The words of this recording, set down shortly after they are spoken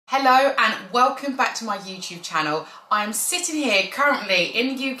Hello and welcome back to my YouTube channel. I'm sitting here currently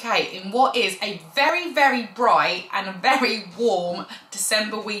in the UK in what is a very bright and a very warm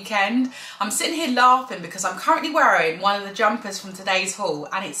December weekend. I'm sitting here laughing because I'm currently wearing one of the jumpers from today's haul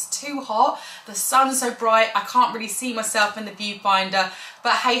and it's too hot. The sun's so bright I can't really see myself in the viewfinder,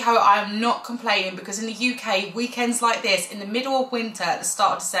 but hey ho, I am not complaining because in the UK weekends like this in the middle of winter at the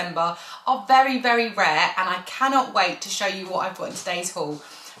start of December are very rare, and I cannot wait to show you what I've got in today's haul.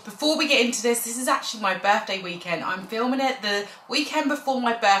 Before we get into this is actually my birthday weekend. I'm filming it the weekend before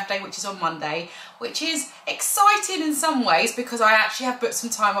my birthday, which is on Monday, which is exciting in some ways because I actually have booked some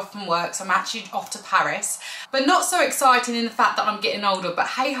time off from work, so I'm actually off to Paris. But not so exciting in the fact that I'm getting older, but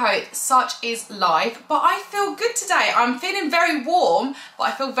hey ho, such is life. But I feel good today. I'm feeling very warm, but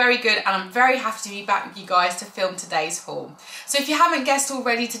I feel very good and I'm very happy to be back with you guys to film today's haul. So if you haven't guessed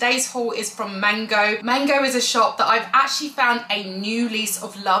already, today's haul is from Mango. Mango is a shop that I've actually found a new lease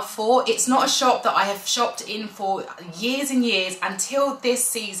of love for. It's not a shop that I have shopped in for years and years until this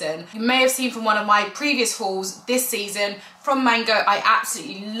season. You may have seen from one of my previous hauls this season from Mango, I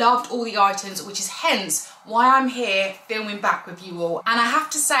absolutely loved all the items, which is hence why I'm here filming back with you all. And I have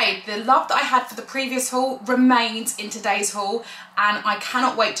to say, the love that I had for the previous haul remains in today's haul, and I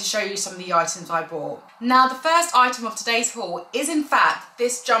cannot wait to show you some of the items I bought. Now, the first item of today's haul is in fact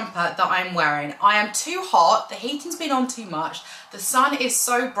this jumper that I'm wearing. I am too hot, the heating's been on too much, the sun is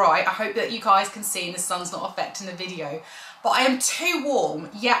so bright, I hope that you guys can see and the sun's not affecting the video. But I am too warm,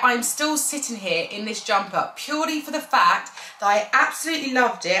 yet I'm still sitting here in this jumper purely for the fact that I absolutely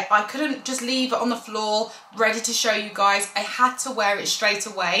loved it. I couldn't just leave it on the floor ready to show you guys. I had to wear it straight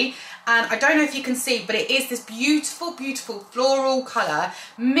away. And I don't know if you can see, but it is this beautiful floral colour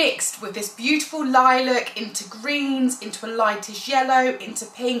mixed with this beautiful lilac into greens, into a lightish yellow, into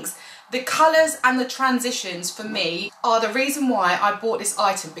pinks. The colours and the transitions for me are the reason why I bought this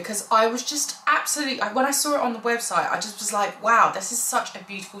item, because I was just absolutely, when I saw it on the website, I just was like, wow, this is such a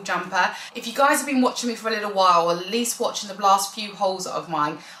beautiful jumper. If you guys have been watching me for a little while, or at least watching the last few hauls of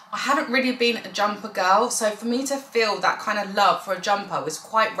mine, I haven't really been a jumper girl, so for me to feel that kind of love for a jumper was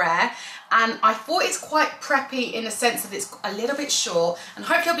quite rare. And I thought it's quite preppy in the sense that it's a little bit short, and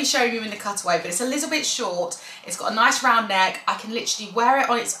hopefully I'll be showing you in the cutaway, but it's a little bit short. It's got a nice round neck. I can literally wear it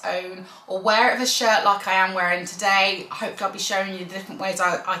on its own or wear it with a shirt like I am wearing today. Hopefully I'll be showing you the different ways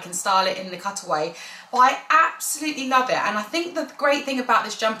I can style it in the cutaway. But I absolutely love it, and I think the great thing about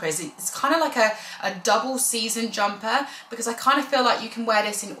this jumper is it's kind of like a double season jumper, because I kind of feel like you can wear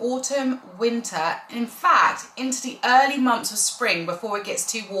this in autumn, winter, and in fact into the early months of spring before it gets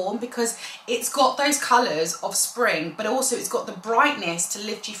too warm, because it's got those colours of spring, but also it's got the brightness to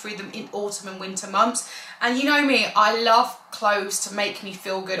lift you through the autumn and winter months. And you know me, I love clothes to make me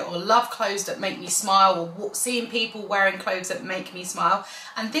feel good, or love clothes that make me smile, or seeing people wearing clothes that make me smile.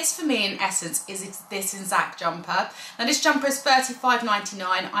 And this for me in essence is this exact jumper. Now this jumper is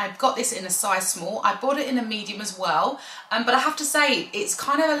 $35.99. I've got this in a size small. I bought it in a medium as well, but I have to say it's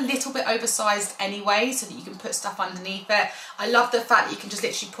kind of a little bit oversized anyway, so that you can put stuff underneath it. I love the fact that you can just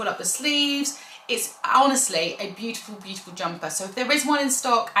literally pull up the sleeves. It's honestly a beautiful jumper. So if there is one in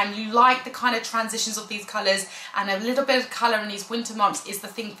stock and you like the kind of transitions of these colours, and a little bit of colour in these winter months is the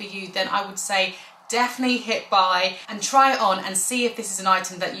thing for you, then I would say definitely hit buy and try it on and see if this is an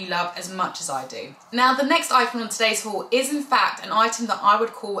item that you love as much as I do. Now the next item on today's haul is in fact an item that I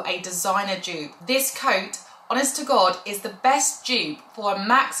would call a designer dupe. This coat, honest to God, is the best dupe for a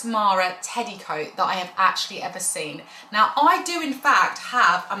Max Mara teddy coat that I have actually ever seen. Now I do in fact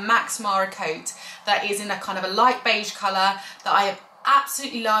have a Max Mara coat that is in a kind of a light beige colour that I have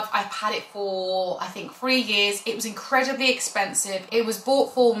absolutely love. I've had it for I think 3 years. It was incredibly expensive. It was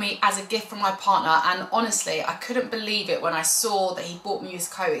bought for me as a gift from my partner, and honestly I couldn't believe it when I saw that he bought me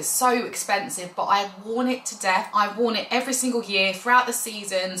this coat. It's so expensive, but I've worn it to death. I've worn it every single year throughout the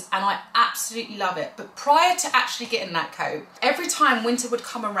seasons and I absolutely love it. But prior to actually getting that coat, every time winter would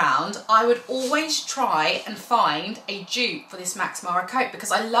come around I would always try and find a dupe for this Max Mara coat,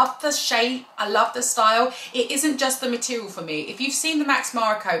 because I love the shape, I love the style. It isn't just the material for me. If you've seen the Max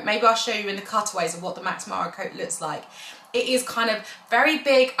Mara coat, maybe I'll show you in the cutaways of what the Max Mara coat looks like. It is kind of very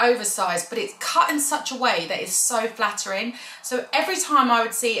big, oversized, but it's cut in such a way that is so flattering. So every time I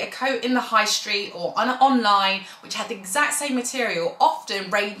would see a coat in the high street or online which had the exact same material,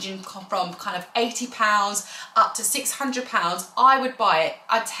 often ranging from kind of £80 up to £600, I would buy it.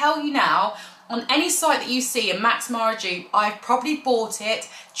 I tell you now, On any site that you see a Max Mara dupe, I've probably bought it,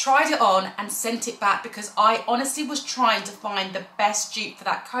 tried it on and sent it back because I honestly was trying to find the best dupe for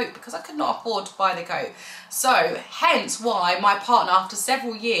that coat because I could not afford to buy the coat. So hence why my partner, after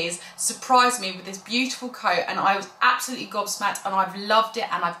several years, surprised me with this beautiful coat, and I was absolutely gobsmacked, and I've loved it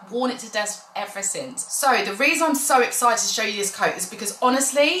and I've worn it to death ever since. So the reason I'm so excited to show you this coat is because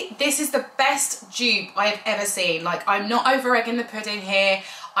honestly, this is the best dupe I have ever seen. Like, I'm not over egging the pudding here,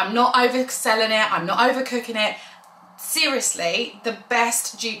 I'm not overselling it, I'm not overcooking it. Seriously, the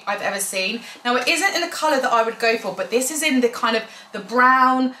best dupe I've ever seen. Now, it isn't in the colour that I would go for, but this is in the kind of the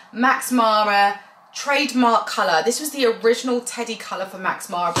brown Max Mara trademark colour. This was the original Teddy colour for Max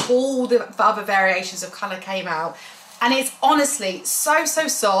Mara. All the other variations of colour came out. And it's honestly so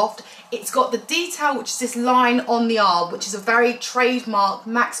soft. It's got the detail, which is this line on the arm, which is a very trademark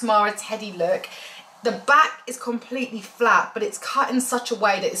Max Mara Teddy look. The back is completely flat, but it's cut in such a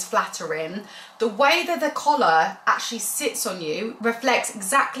way that it's flattering. The way that the collar actually sits on you reflects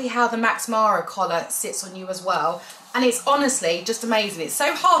exactly how the Max Mara collar sits on you as well. And it's honestly just amazing. It's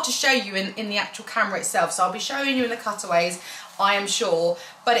so hard to show you in the actual camera itself, so I'll be showing you in the cutaways, I am sure,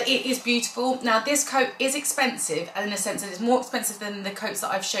 but it is beautiful. Now, this coat is expensive in the sense that it's more expensive than the coats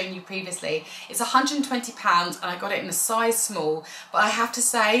that I've shown you previously. It's £120 and I got it in a size small, but I have to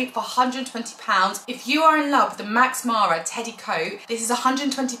say, for £120, if you are in love with the Max Mara Teddy coat, this is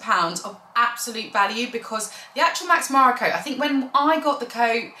 £120 of absolute value, because the actual Max Mara coat, I think when I got the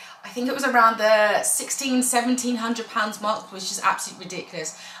coat, I think it was around the £1,700 mark, which is absolutely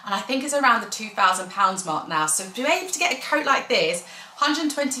ridiculous. And I think it's around the £2,000 mark now. So to be able to get a coat like this,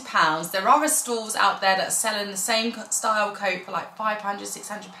 £120, there are stores out there that are selling the same style coat for like £500,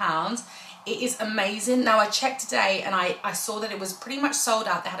 £600. It is amazing. Now, I checked today and I saw that it was pretty much sold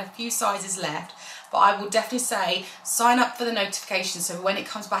out. They had a few sizes left. But I will definitely say sign up for the notifications so when it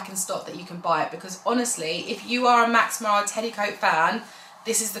comes back in stock that you can buy it, because honestly, if you are a Max Mara Teddy coat fan,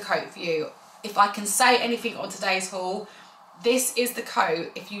 this is the coat for you. If I can say anything on today's haul, this is the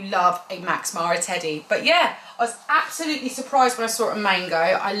coat if you love a Max Mara Teddy. But yeah, I was absolutely surprised when I saw it on Mango.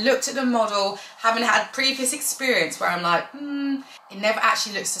 I looked at the model, having had previous experience where I'm like, it never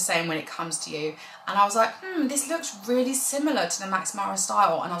actually looks the same when it comes to you. And I was like, this looks really similar to the Max Mara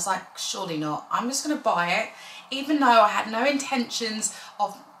style. And I was like, surely not. I'm just going to buy it, even though I had no intentions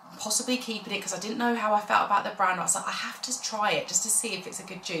of possibly keeping it because I didn't know how I felt about the brand. I was like, I have to try it just to see if it's a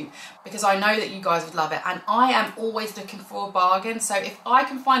good dupe, because I know that you guys would love it, and I am always looking for a bargain. So if I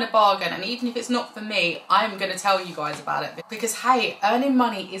can find a bargain, and even if it's not for me, I'm going to tell you guys about it, because hey, earning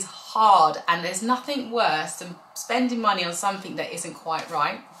money is hard and there's nothing worse than spending money on something that isn't quite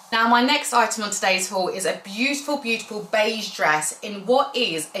right. Now, my next item on today's haul is a beautiful, beautiful beige dress in what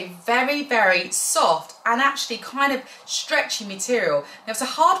is a very, very soft and actually kind of stretchy material. Now, it's a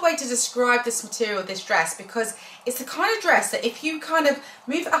hard way to describe this material, this dress, because it's the kind of dress that if you kind of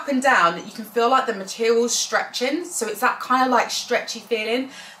move it up and down, you can feel like the material's stretching. So it's that kind of like stretchy feeling,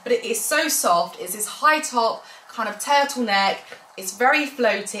 but it is so soft. It's this high top kind of turtleneck. It's very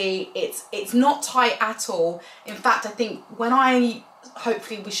floaty. It's not tight at all. In fact, I think when I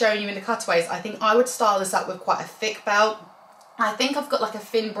hopefully be showing you in the cutaways, I think I would style this up with quite a thick belt. I think I've got like a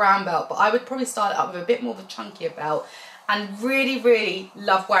thin brown belt, but I would probably style it up with a bit more of a chunkier belt, and really, really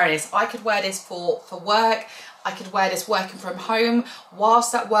love wearing this. I could wear this for work. I could wear this working from home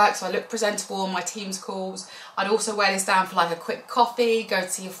whilst at work, so I look presentable on my Teams calls. I'd also wear this down for like a quick coffee, go to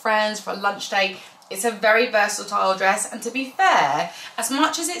see your friends for a lunch date. It's a very versatile dress, and to be fair, as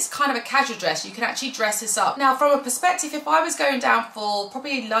much as it's kind of a casual dress, you can actually dress this up. Now, from a perspective, if I was going down for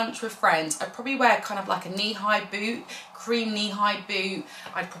probably lunch with friends, I'd probably wear kind of like a knee-high boot, cream knee-high boot.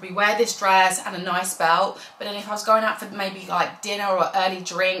 I'd probably wear this dress and a nice belt. But then if I was going out for maybe like dinner or early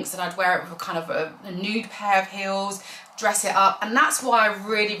drinks, then I'd wear it with kind of a nude pair of heels, dress it up, and that's why I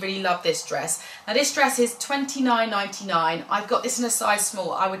really, really love this dress. Now, this dress is $29.99. I've got this in a size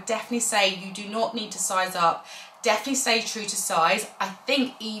small. I would definitely say you do not need to size up. Definitely stay true to size. I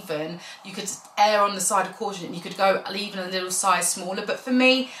think even you could err on the side of caution and you could go even a little size smaller, but for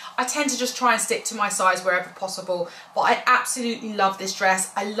me, I tend to just try and stick to my size wherever possible. But I absolutely love this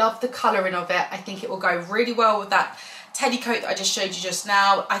dress. I love the colouring of it. I think it will go really well with that Teddy coat that I just showed you just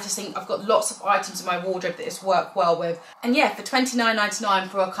now. I just think I've got lots of items in my wardrobe that this work well with. And yeah, for $29.99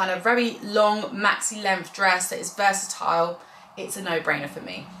 for a kind of very long maxi length dress that is versatile, it's a no-brainer for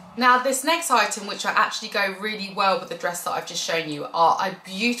me. Now, this next item, which will actually go really well with the dress that I've just shown you, are a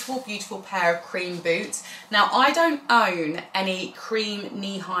beautiful, beautiful pair of cream boots. Now, I don't own any cream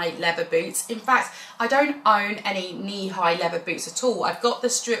knee-high leather boots. In fact, I don't own any knee-high leather boots at all. I've got the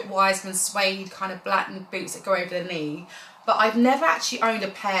Stuart Weitzman suede kind of black boots that go over the knee, but I've never actually owned a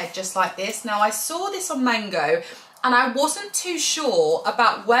pair just like this. Now, I saw this on Mango and I wasn't too sure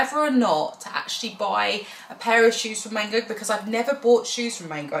about whether or not to actually buy a pair of shoes from Mango, because I've never bought shoes from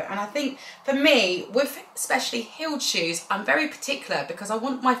Mango. And I think for me, with especially heeled shoes, I'm very particular because I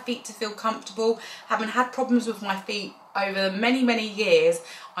want my feet to feel comfortable. Having had problems with my feet over many, many years,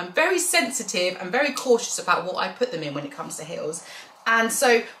 I'm very sensitive and very cautious about what I put them in when it comes to heels. And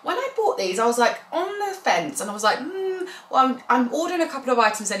so when I bought these, I was like on the fence, and I was like, well, I'm ordering a couple of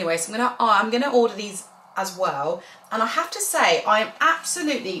items anyway, so I'm gonna order these as well. And I have to say, I am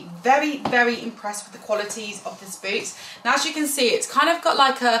absolutely very, very impressed with the qualities of this boot. Now, as you can see, it's kind of got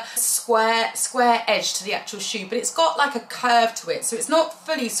like a square edge to the actual shoe, but it's got like a curve to it, so it's not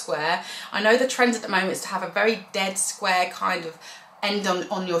fully square. I know the trend at the moment is to have a very dead square kind of end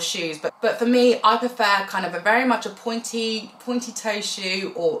on your shoes, but for me, I prefer kind of a very much a pointy toe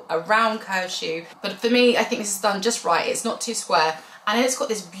shoe or a round curve shoe. But for me, I think this is done just right. It's not too square. And then it's got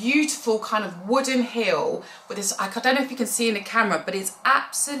this beautiful kind of wooden heel with this, I don't know if you can see in the camera, but it's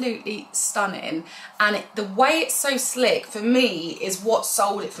absolutely stunning. And the way it's so slick, for me, is what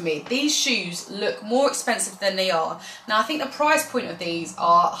sold it for me. These shoes look more expensive than they are. Now, I think the price point of these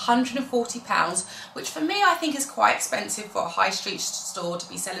are £140, which for me, I think is quite expensive for a high street store to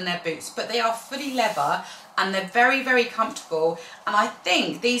be selling their boots, but they are fully leather and they're very, very comfortable. And I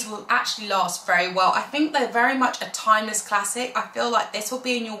think these will actually last very well. I think they're very much a timeless classic. I feel like this will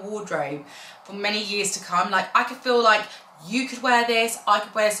be in your wardrobe for many years to come. Like, I could feel like you could wear this, I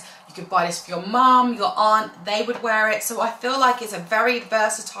could wear this, you could buy this for your mum, your aunt, they would wear it. So I feel like it's a very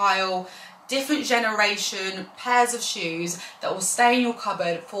versatile, different generation pairs of shoes that will stay in your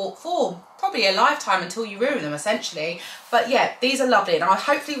cupboard for probably a lifetime until you ruin them, essentially. But yeah, these are lovely, and I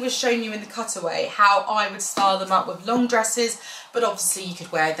hopefully was showing you in the cutaway how I would style them up with long dresses, but obviously you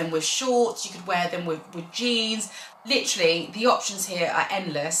could wear them with shorts, you could wear them with jeans. Literally, the options here are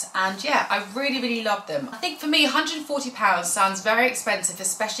endless, and yeah, I really, really love them. I think for me, £140 sounds very expensive,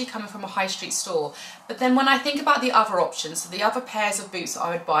 especially coming from a high street store. But then when I think about the other options, so the other pairs of boots that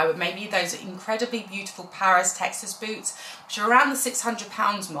I would buy were maybe those incredibly beautiful Paris, Texas boots, which are around the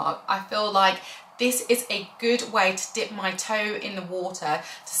 £600 mark. I feel like this is a good way to dip my toe in the water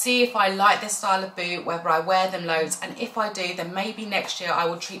to see if I like this style of boot, whether I wear them loads, and if I do, then maybe next year I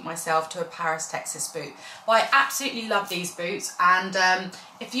will treat myself to a Paris, Texas boot. Well, I absolutely love these boots, and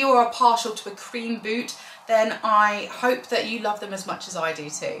if you are partial to a cream boot, then I hope that you love them as much as I do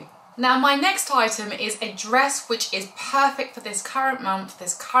too. Now, my next item is a dress which is perfect for this current month,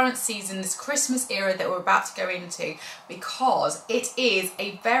 this current season, this Christmas era that we're about to go into, because it is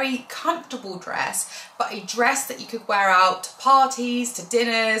a very comfortable dress, but a dress that you could wear out to parties, to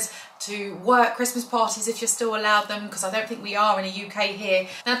dinners, to work Christmas parties if you're still allowed them, because I don't think we are in the UK here.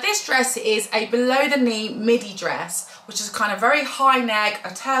 Now, this dress is a below the knee midi dress, which is kind of very high neck, a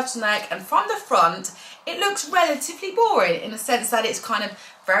turtleneck, and from the front it looks relatively boring in the sense that it's kind of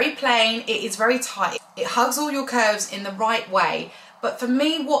very plain, it is very tight, it hugs all your curves in the right way. But for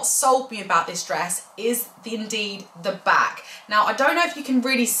me, what sold me about this dress is indeed the back. Now, I don't know if you can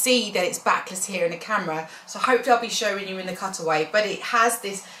really see that it's backless here in the camera, so hopefully I'll be showing you in the cutaway, but it has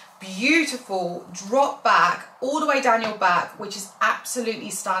this beautiful drop back all the way down your back, which is absolutely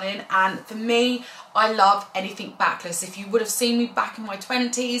stunning. And for me, I love anything backless. If you would have seen me back in my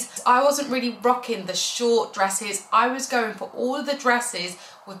 20s, I wasn't really rocking the short dresses. I was going for all of the dresses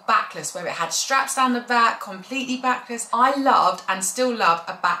with backless, where it had straps down the back, completely backless. I loved and still love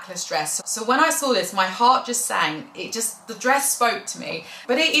a backless dress. So when I saw this, my heart just sang. The dress spoke to me,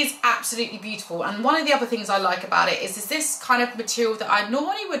 but it is absolutely beautiful. And one of the other things I like about it is this kind of material that I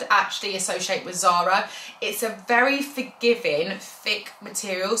normally would actually associate with Zara. It's a very forgiving, thick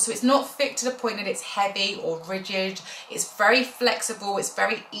material. So it's not thick to the point that it's heavy or rigid. It's very flexible. It's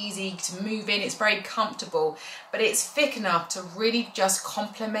very easy to move in. It's very comfortable, but it's thick enough to really just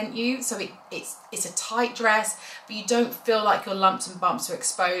complement you. So it's a tight dress, but you don't feel like your lumps and bumps are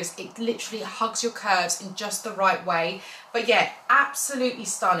exposed. It literally hugs your curves in just the right way. But yeah, absolutely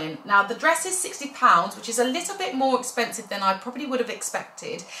stunning. Now, the dress is £60, which is a little bit more expensive than I probably would have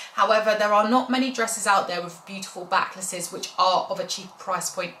expected. However, there are not many dresses out there with beautiful backlesses which are of a cheap price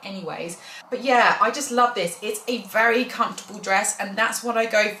point anyways. But yeah, I just love this. It's a very comfortable dress, and that's what I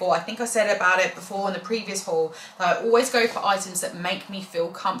go for. I think I said about it before in the previous haul, that I always go for items that make me feel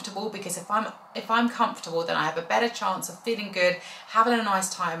comfortable, because if I'm comfortable, then I have a better chance of feeling good, having a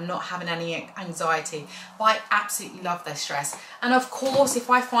nice time, not having any anxiety. But I absolutely love this dress. And of course, if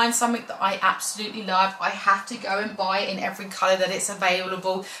I find something that I absolutely love, I have to go and buy it in every colour that it's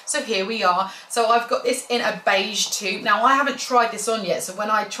available. So here we are. So I've got this in a beige tube. Now I haven't tried this on yet, so when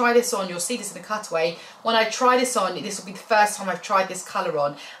I try this on, you'll see this in the cutaway. When I try this on, this will be the first time I've tried this colour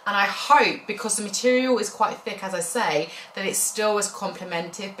on. And I hope, because the material is quite thick, as I say, that it's still as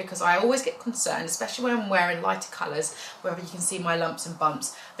complimented, because I always get concerned, especially when I'm wearing lighter colours, wherever you can see my lumps and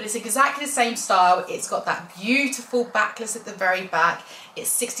bumps. But it's exactly the same style. It's got that beautiful backless at the very back.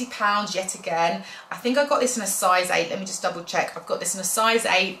 It's £60 yet again. I think I got this in a size 8. Let me just double check. I've got this in a size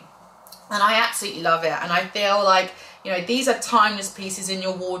 8 and I absolutely love it. And I feel like, you know, these are timeless pieces in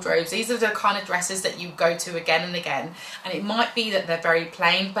your wardrobes. These are the kind of dresses that you go to again and again. And it might be that they're very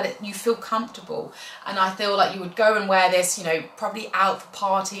plain, but you feel comfortable. And I feel like you would go and wear this, you know, probably out for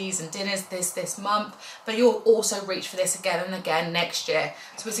parties and dinners this month, but you'll also reach for this again and again next year.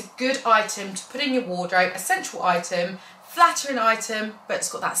 So it's a good item to put in your wardrobe, essential item, flattering item, but it's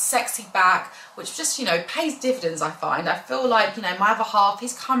got that sexy back, which just, you know, pays dividends, I find. I feel like, you know, my other half,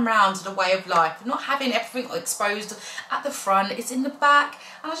 he's come round to the way of life, not having everything exposed at the front, it's in the back,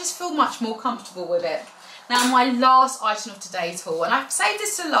 and I just feel much more comfortable with it. Now, my last item of today's haul, and I've saved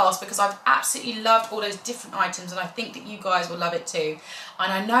this to last because I've absolutely loved all those different items, and I think that you guys will love it too.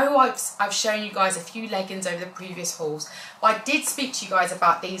 And I know I've shown you guys a few leggings over the previous hauls, but I did speak to you guys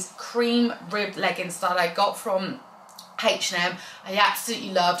about these cream ribbed leggings that I got from H&M. I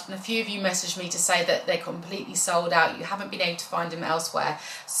absolutely loved, and a few of you messaged me to say that they're completely sold out. You haven't been able to find them elsewhere.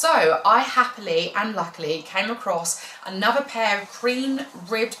 So I happily and luckily came across another pair of cream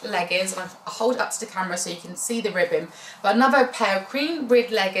ribbed leggings, and I'll hold it up to the camera so you can see the ribbon, but another pair of cream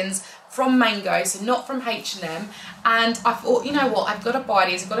ribbed leggings from Mango, so not from H&M, and I thought, you know what, I've got to buy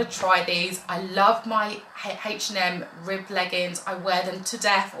these, I've got to try these. I love my H&M ribbed leggings. I wear them to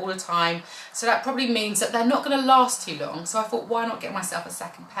death all the time, so that probably means that they're not going to last too long, so I thought, why not get myself a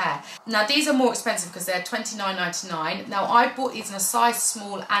second pair? Now these are more expensive because they're £29.99. Now I bought these in a size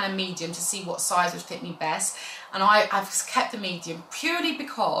small and a medium to see what size would fit me best, and I've kept the medium purely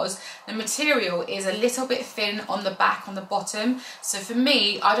because the material is a little bit thin on the back, on the bottom. So for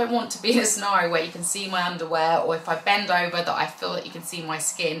me, I don't want to be in a scenario where you can see my underwear, or if I bend over that I feel that you can see my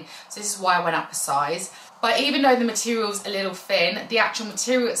skin. So this is why I went up a size. But even though the material's a little thin, the actual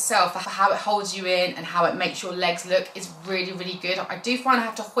material itself, how it holds you in and how it makes your legs look, is really, really good. I do find I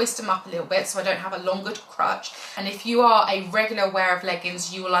have to hoist them up a little bit so I don't have a longer crutch. And if you are a regular wearer of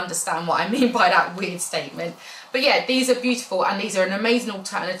leggings, you will understand what I mean by that weird statement. But yeah, these are beautiful, and these are an amazing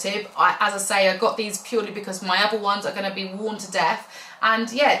alternative. As I say, I got these purely because my other ones are going to be worn to death.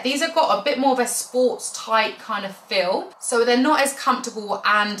 And yeah, these have got a bit more of a sports tight kind of feel. So they're not as comfortable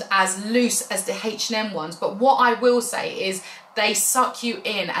and as loose as the H&M ones. But what I will say is they suck you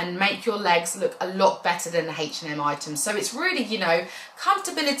in and make your legs look a lot better than the H&M items. So it's really, you know,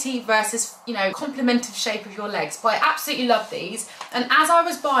 comfortability versus, you know, complementive shape of your legs. But I absolutely love these. And as I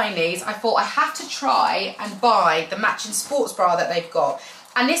was buying these, I thought I have to try and buy the matching sports bra that they've got.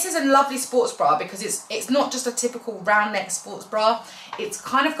 And this is a lovely sports bra because it's not just a typical round neck sports bra. It's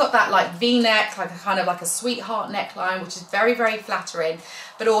kind of got that like V-neck, like a kind of like a sweetheart neckline, which is very, very flattering.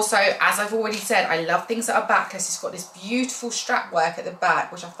 But also, as I've already said, I love things that are backless. It's got this beautiful strap work at the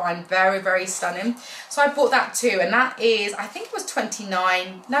back, which I find very, very stunning. So I bought that too, and that is, I think it was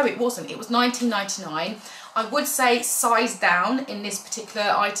 $29. No, it wasn't. It was $19.99. I would say size down in this particular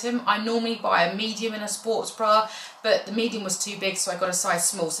item. I normally buy a medium in a sports bra, but the medium was too big, so I got a size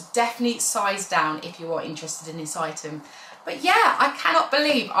small. So definitely size down if you are interested in this item. But yeah, I cannot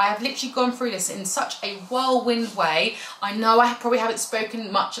believe I have literally gone through this in such a whirlwind way. I know I probably haven't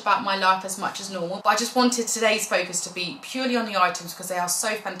spoken much about my life as much as normal, but I just wanted today's focus to be purely on the items because they are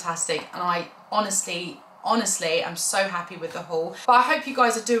so fantastic, and I honestly, I'm so happy with the haul. But I hope you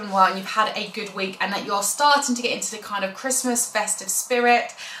guys are doing well and you've had a good week, and that you're starting to get into the kind of Christmas festive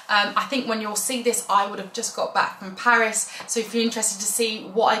spirit. I think when you'll see this, I would have just got back from Paris. So if you're interested to see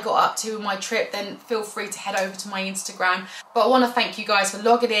what I got up to in my trip, then feel free to head over to my Instagram. But I want to thank you guys for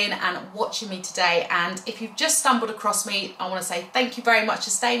logging in and watching me today. And if you've just stumbled across me, I want to say thank you very much for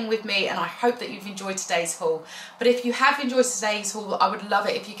staying with me, and I hope that you've enjoyed today's haul. But if you have enjoyed today's haul, I would love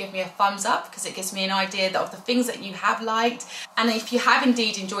it if you give me a thumbs up, because it gives me an idea of the things that you have liked. And if you have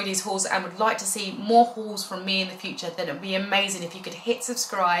indeed enjoyed these hauls and would like to see more hauls from me in the future, then it would be amazing if you could hit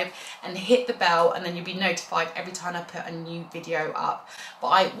subscribe and hit the bell, and then you'll be notified every time I put a new video up. But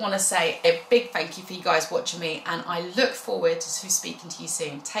I want to say a big thank you for you guys watching me, and I look forward to speaking to you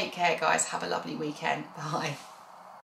soon. Take care guys, have a lovely weekend. Bye.